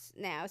X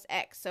now. It's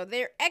X. So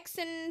they're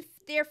Xing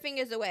their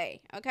fingers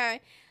away. Okay.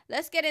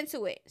 Let's get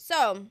into it.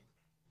 So,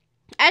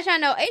 as y'all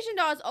know,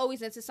 Asiandoll is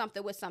always into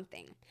something with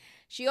something.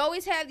 She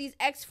always have these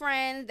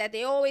ex-friends that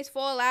they always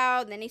fall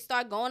out, and then they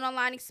start going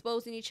online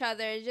exposing each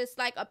other. It's just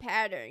like a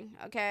pattern,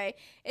 okay?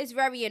 It's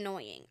very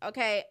annoying,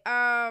 okay?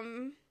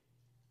 So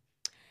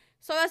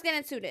let's get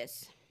into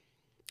this.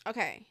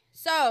 Okay,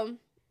 so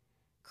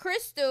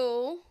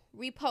Crystal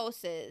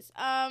reposts.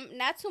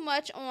 Not too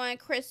much on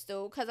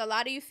Crystal, because a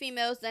lot of you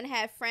females done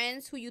had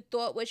friends who you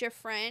thought was your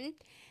friend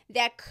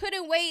that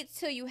couldn't wait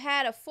till you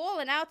had a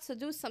falling out to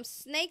do some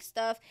snake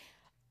stuff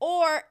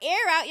or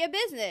air out your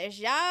business.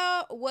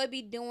 Y'all would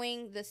be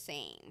doing the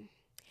same.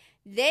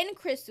 Then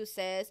Crystal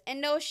says, and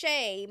no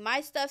shade,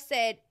 my stuff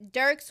said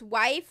Dirk's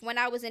wife when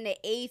I was in the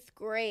 8th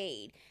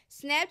grade.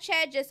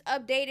 Snapchat just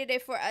updated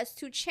it for us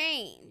to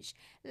change.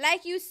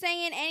 Like you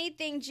saying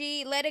anything,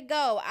 G, let it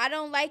go. I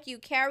don't like you.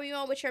 Carry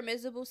on with your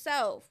miserable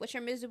self, with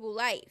your miserable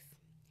life.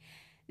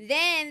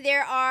 Then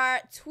there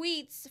are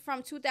tweets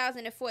from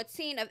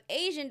 2014 of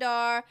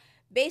Asiandoll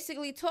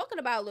basically talking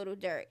about Little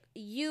Dirk.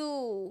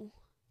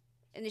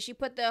 And then she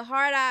put the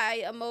heart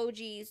eye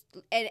emojis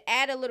and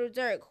add a Little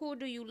Dirk. Who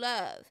do you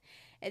love?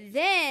 And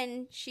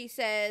then she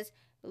says,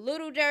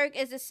 Little Dirk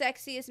is the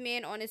sexiest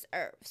man on this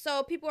earth.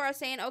 So people are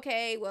saying,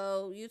 okay,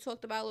 well, you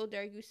talked about Little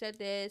Dirk, you said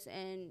this,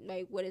 and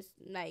like, what is,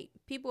 like,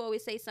 people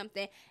always say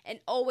something, and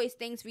always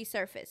things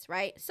resurface,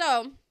 right?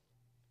 So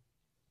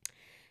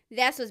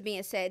that's what's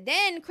being said.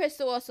 Then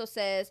Crystal also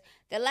says,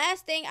 the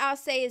last thing I'll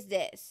say is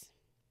this.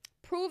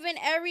 Proving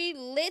every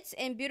lit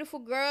and beautiful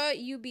girl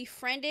you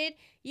befriended,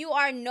 you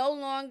are no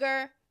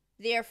longer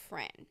their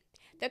friend.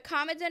 The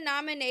common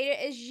denominator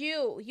is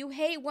you. You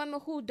hate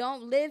women who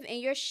don't live in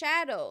your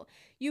shadow.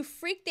 You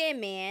freak their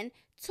man,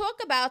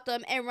 talk about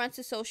them, and run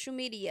to social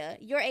media.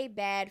 You're a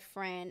bad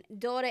friend,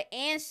 daughter,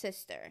 and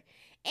sister.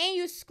 And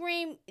you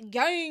scream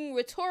gang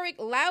rhetoric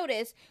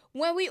loudest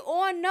when we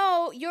all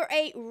know you're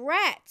a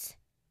rat.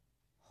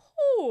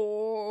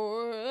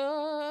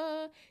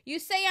 Ooh, you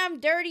say I'm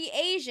dirty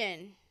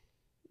Asian.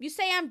 You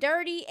say I'm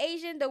dirty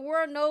Asian. The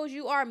world knows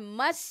you are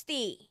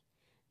musty.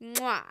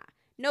 Mwah.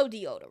 No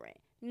deodorant.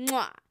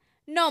 Mwah.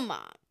 No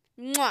mom.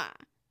 Mwah.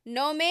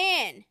 No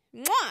man.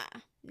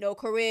 Mwah. No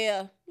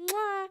career.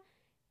 Mwah.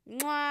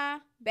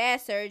 Mwah.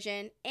 Bad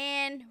surgeon.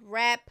 And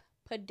rap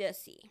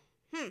padussy.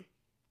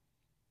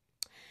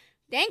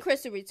 Then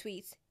Crystal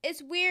retweets,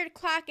 it's weird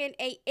clocking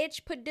a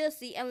itch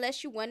padussy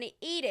unless you want to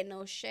eat it.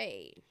 No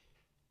shade.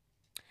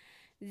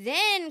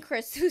 Then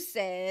Crystal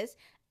says,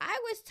 I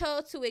was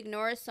told to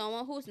ignore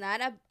someone who's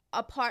not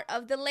a part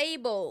of the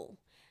label.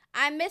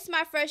 I missed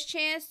my first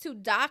chance to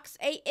dox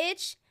a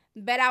itch,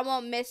 but I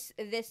won't miss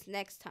this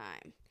next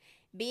time.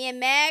 Being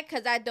mad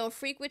because I don't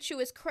freak with you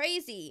is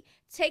crazy.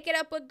 Take it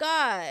up with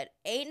God.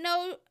 Ain't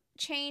no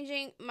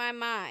changing my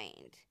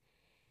mind.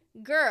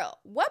 Girl,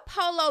 what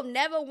polo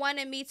never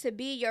wanted me to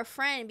be your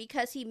friend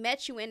because he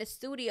met you in the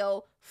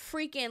studio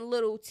freaking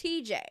little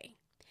TJ?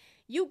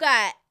 You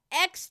got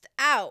X'd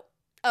out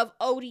of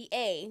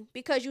ODA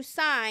because you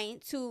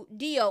signed to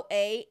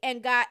DOA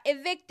and got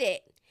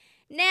evicted.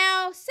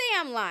 Now, say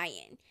I'm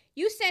lying.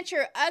 You sent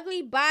your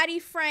ugly body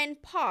friend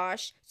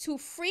Posh to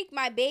freak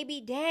my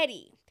baby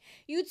daddy.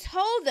 You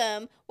told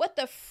them what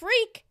the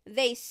freak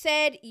they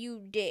said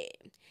you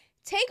did.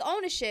 Take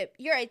ownership.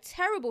 You're a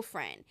terrible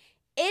friend.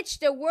 Itch,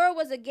 the world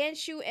was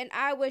against you and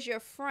I was your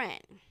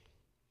friend.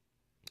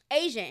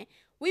 Asian,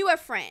 we were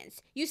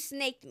friends. You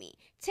snaked me.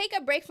 Take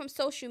a break from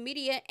social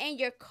media and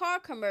your car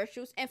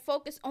commercials and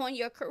focus on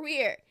your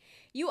career.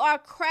 You are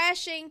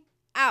crashing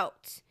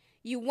out.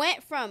 You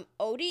went from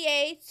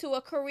ODA to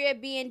a career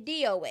being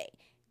DOA.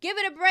 Give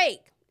it a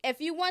break. If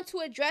you want to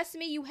address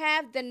me, you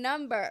have the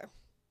number.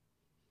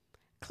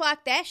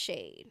 Clock that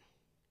shade.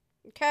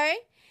 Okay?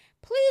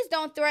 Please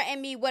don't threaten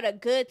me with a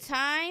good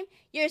time.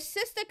 Your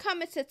sister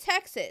coming to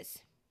Texas.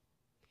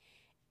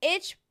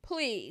 Itch,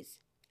 please.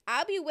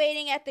 I'll be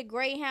waiting at the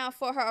Greyhound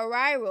for her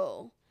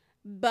arrival.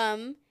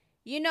 Bum.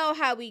 You know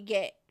how we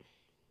get.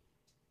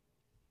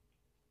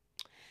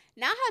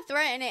 Now her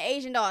threatening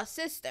Asiandoll's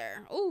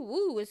sister.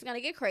 Ooh, it's gonna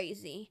get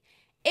crazy.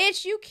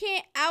 Itch, you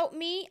can't out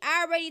me.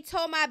 I already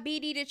told my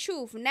BD the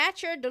truth.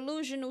 Not your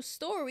delusional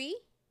story.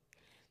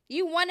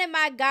 You wanted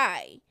my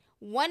guy.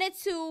 Wanted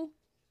to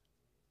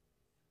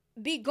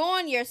be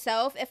gone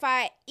yourself if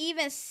I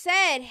even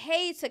said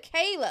hey to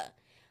Kayla.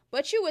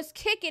 But you was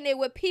kicking it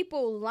with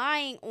people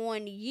lying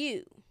on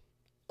you.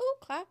 Ooh,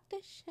 clock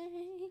the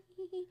shade.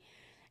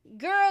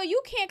 Girl,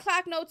 you can't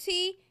clock no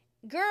T.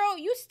 Girl,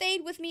 you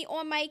stayed with me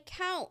on my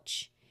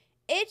couch.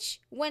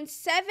 Itch, when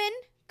 7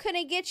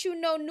 couldn't get you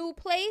no new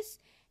place,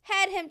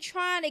 had him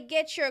trying to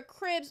get your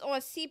cribs on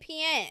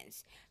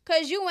CPNs.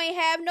 Cause you ain't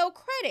have no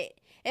credit.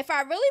 If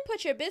I really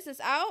put your business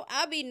out,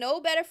 I'll be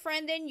no better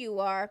friend than you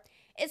are.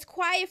 It's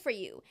quiet for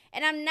you.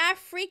 And I'm not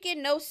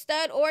freaking no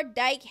stud or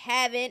dyke.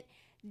 Haven't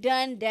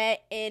done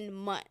that in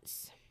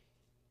months.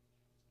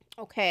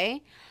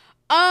 Okay.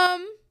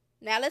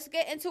 Now let's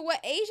get into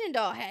what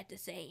Asiandoll had to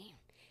say.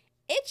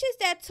 Itches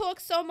that talk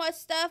so much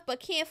stuff but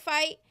can't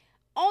fight,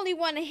 only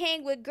want to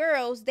hang with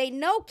girls they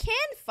know can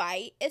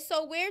fight. It's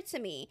so weird to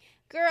me.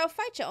 Girl,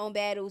 fight your own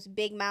battles,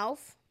 big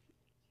mouth.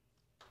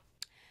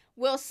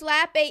 Will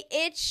slap a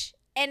itch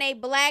and a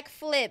black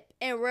flip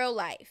in real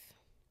life.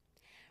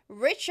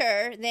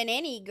 Richer than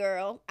any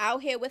girl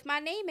out here with my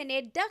name in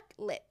their duck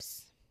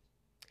lips.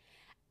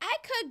 I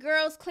cut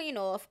girls clean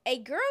off. A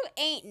girl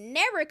ain't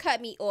never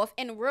cut me off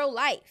in real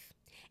life.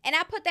 And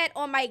I put that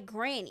on my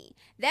granny.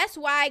 That's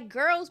why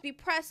girls be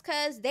pressed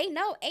because they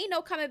know ain't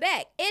no coming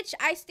back. Itch,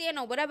 I stand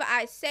on whatever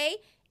I say.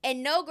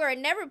 And no girl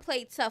never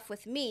played tough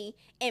with me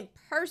in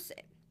person.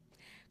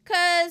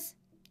 Because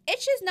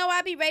itches know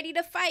I be ready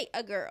to fight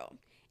a girl.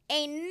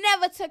 Ain't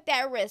never took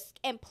that risk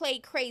and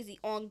played crazy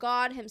on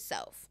God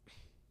himself.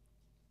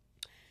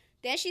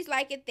 Then she's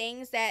liking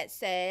things that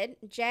said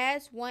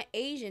Jazz want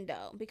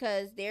Asiandoll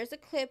because there's a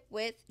clip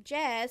with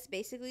Jazz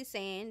basically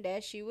saying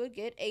that she would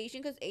get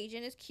Asian because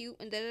Asian is cute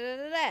and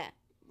da-da-da-da-da.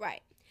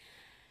 Right.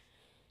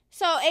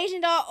 So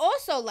Asiandoll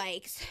also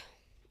likes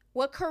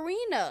what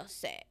Carena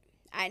said.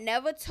 I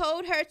never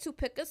told her to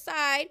pick a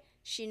side.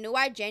 She knew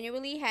I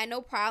genuinely had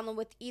no problem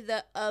with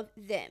either of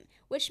them,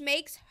 which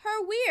makes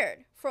her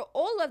weird for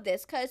all of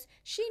this because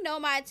she know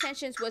my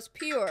intentions was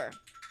pure.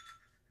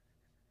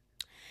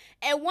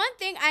 And one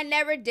thing I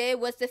never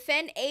did was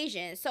defend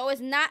Asian, so it's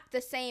not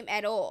the same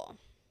at all.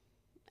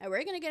 And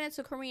we're going to get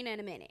into Carena in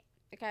a minute,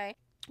 okay?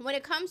 When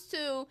it comes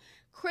to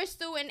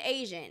Crystal and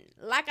Asian,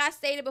 like I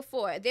stated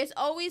before, there's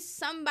always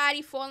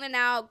somebody falling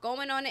out,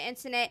 going on the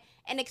internet,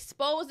 and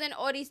exposing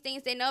all these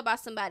things they know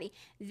about somebody.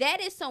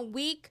 That is some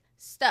weak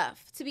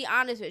stuff, to be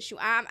honest with you.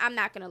 I'm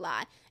not going to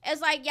lie.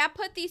 It's like y'all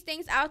put these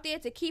things out there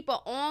to keep an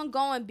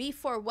ongoing beef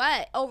for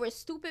what? Over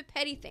stupid,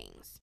 petty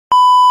things.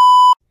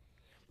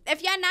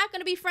 If y'all not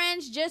going to be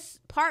friends,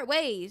 just part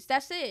ways.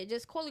 That's it.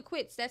 Just call it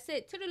quits. That's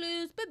it.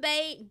 Toodaloos,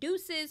 bye-bye,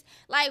 deuces.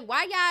 Like,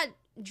 why y'all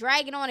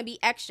dragging on to be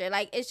extra?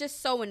 Like, it's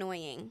just so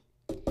annoying.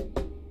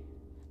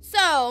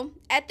 So,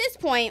 at this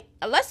point,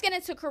 let's get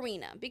into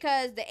Carena.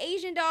 Because the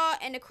Asiandoll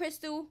and the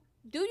Crystal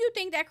Do you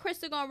think that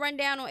Crystal gonna run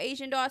down on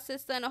Asiandoll's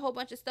sister and a whole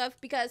bunch of stuff?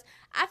 Because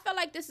I feel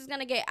like this is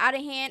gonna get out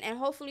of hand, and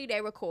hopefully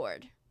they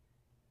record.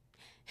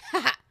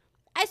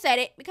 I said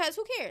it because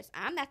who cares?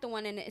 I'm not the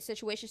one in the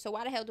situation, so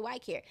why the hell do I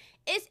care?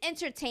 It's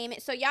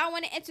entertainment, so y'all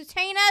want to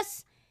entertain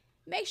us?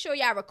 Make sure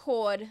y'all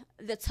record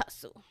the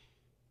tussle.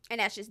 And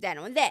that's just that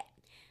on that.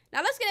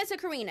 Now let's get into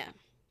Carena.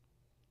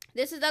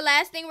 This is the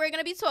last thing we're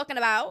going to be talking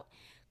about.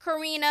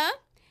 Carena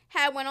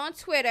had went on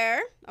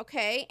Twitter,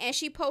 okay, and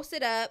she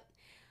posted up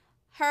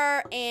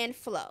her and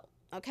Flo,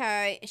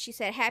 okay, and she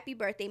said, "Happy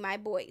birthday, my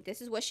boy."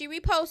 This is what she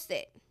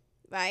reposted,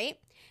 right?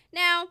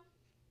 Now,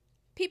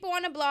 people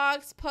on the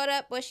blogs put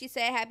up what she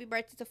said, "Happy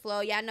birthday to Flo."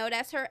 Y'all know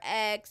that's her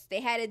ex.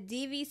 They had a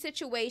DV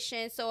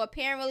situation, so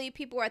apparently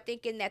people are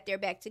thinking that they're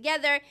back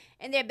together,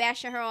 and they're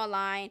bashing her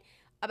online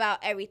about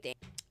everything.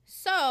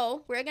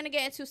 So, we're going to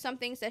get into some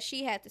things that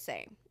she had to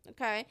say,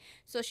 okay?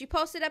 So, she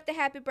posted up the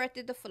happy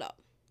birthday to Flo,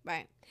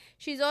 right?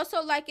 She's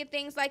also liking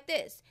things like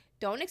this.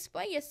 "Don't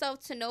explain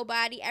yourself to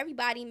nobody.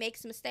 Everybody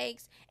makes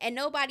mistakes, and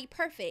nobody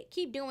perfect.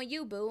 Keep doing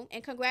you, boo,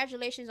 and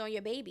congratulations on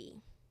your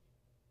baby."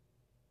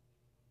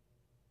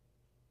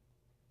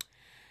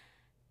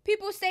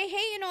 People stay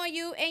hating on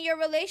you and your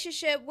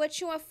relationship, what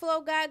you and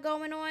Flo got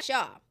going on.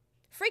 Y'all,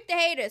 freak the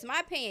haters. My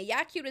opinion,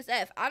 y'all cute as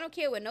F. I don't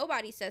care what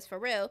nobody says, for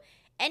real.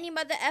 Any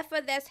mother effer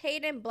that's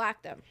hating,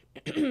 block them.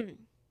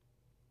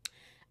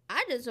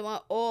 I just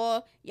want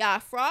all y'all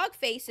frog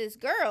faces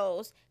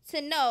girls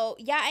to know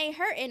y'all ain't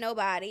hurting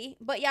nobody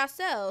but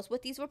yourselves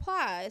with these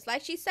replies.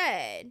 Like she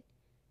said,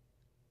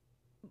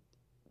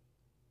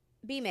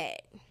 be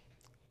mad.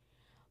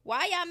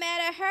 Why y'all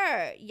mad at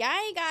her? Y'all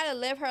ain't gotta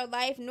live her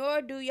life,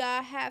 nor do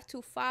y'all have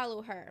to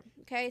follow her.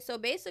 Okay, so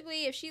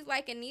basically, if she's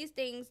liking these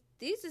things,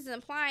 this is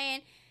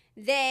implying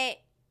that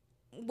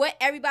what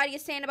everybody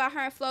is saying about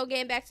her and Flo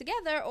getting back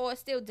together or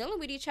still dealing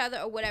with each other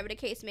or whatever the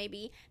case may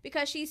be,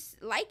 because she's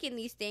liking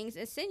these things,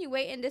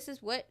 insinuating this is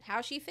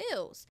how she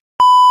feels.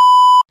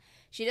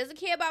 She doesn't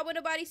care about what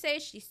nobody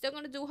says. She's still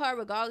gonna do her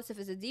regardless if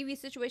it's a DV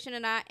situation or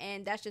not,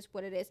 and that's just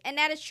what it is. And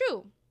that is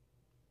true.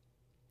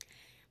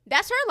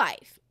 That's her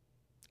life.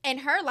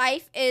 And her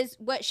life is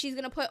what she's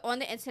going to put on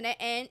the internet.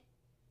 And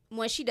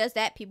when she does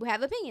that, people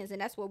have opinions.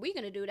 And that's what we're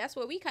going to do. That's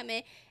where we come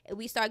in and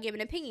we start giving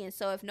opinions.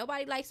 So if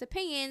nobody likes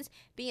opinions,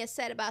 being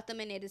said about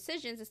them and their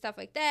decisions and stuff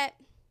like that,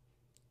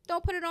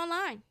 don't put it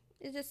online.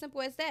 It's just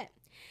simple as that.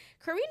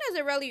 Karena's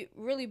a really,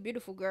 really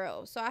beautiful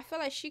girl. So I feel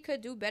like she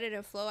could do better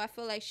than Flo. I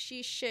feel like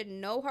she should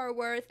know her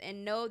worth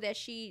and know that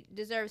she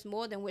deserves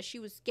more than what she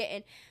was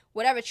getting,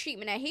 whatever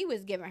treatment that he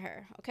was giving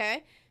her.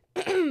 Okay?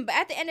 But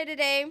at the end of the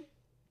day,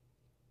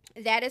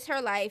 that is her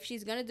life.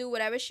 She's going to do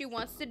whatever she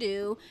wants to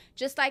do,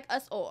 just like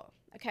us all,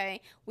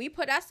 okay? We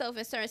put ourselves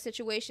in certain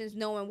situations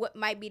knowing what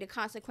might be the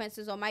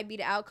consequences or might be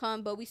the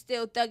outcome, but we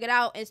still thug it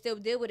out and still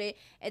deal with it.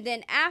 And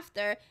then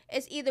after,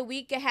 it's either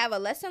we can have a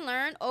lesson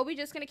learned or we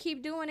just going to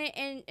keep doing it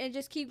and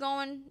just keep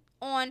going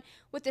on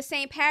with the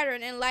same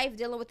pattern in life,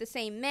 dealing with the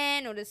same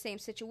men or the same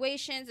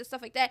situations and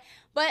stuff like that.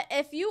 But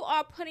if you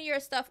are putting your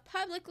stuff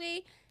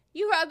publicly,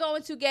 you are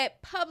going to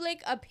get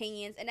public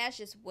opinions, and that's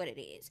just what it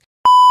is.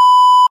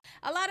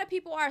 A lot of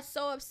people are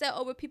so upset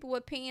over people's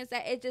opinions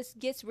that it just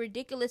gets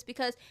ridiculous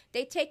because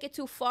they take it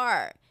too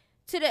far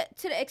to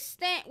the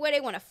extent where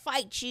they want to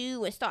fight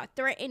you and start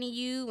threatening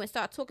you and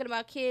start talking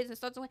about kids and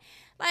start doing,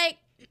 like,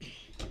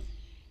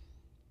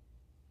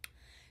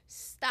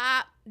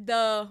 stop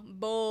the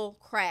bull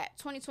crap.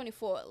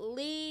 2024,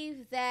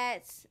 leave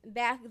that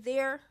back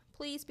there,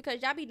 please,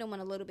 because y'all be doing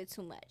a little bit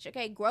too much.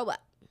 Okay, grow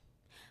up.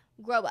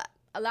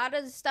 A lot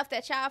of the stuff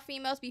that y'all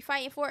females be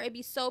fighting for, it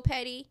be so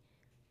petty.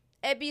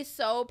 It'd be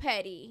so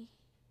petty.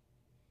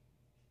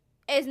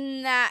 It's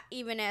not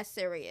even as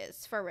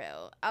serious, for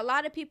real. A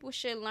lot of people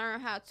should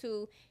learn how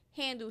to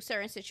handle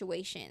certain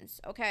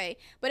situations, okay?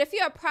 But if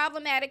you're a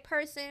problematic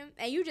person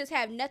and you just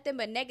have nothing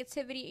but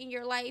negativity in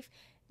your life,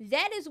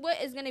 that is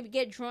what is going to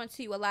get drawn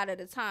to you a lot of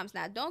the times.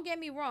 Now, don't get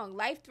me wrong.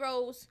 Life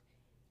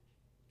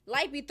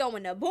be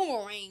throwing the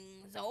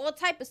boomerangs, all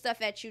type of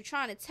stuff at you,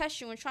 trying to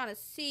test you and trying to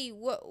see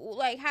what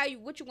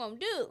you going to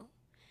do,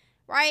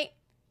 right?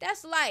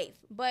 That's life.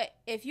 But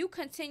if you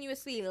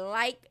continuously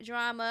like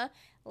drama,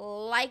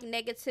 like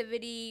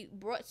negativity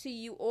brought to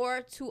you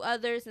or to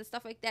others and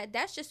stuff like that,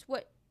 that's just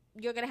what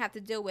you're going to have to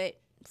deal with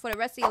for the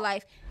rest of your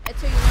life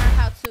until you learn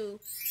how to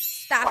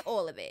stop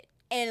all of it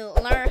and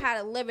learn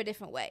how to live a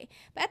different way.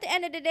 But at the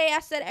end of the day, I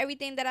said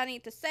everything that I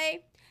need to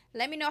say.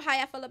 Let me know how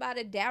y'all feel about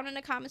it down in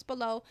the comments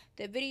below.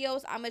 The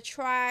videos, I'm going to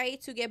try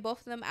to get both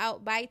of them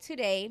out by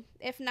today.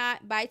 If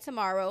not, by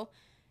tomorrow.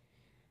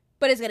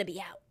 But it's going to be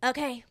out,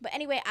 okay? But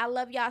anyway, I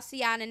love y'all. See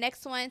y'all in the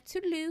next one.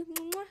 Toodaloo.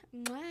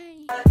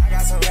 Mwah. I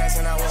got some rats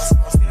and I want some.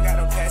 Still got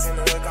no cash in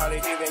the wood, call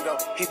it give and go.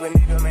 Keep a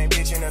nigga, man,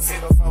 bitch in a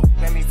figure 4.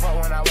 Let me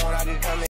fuck when I want, I just come in.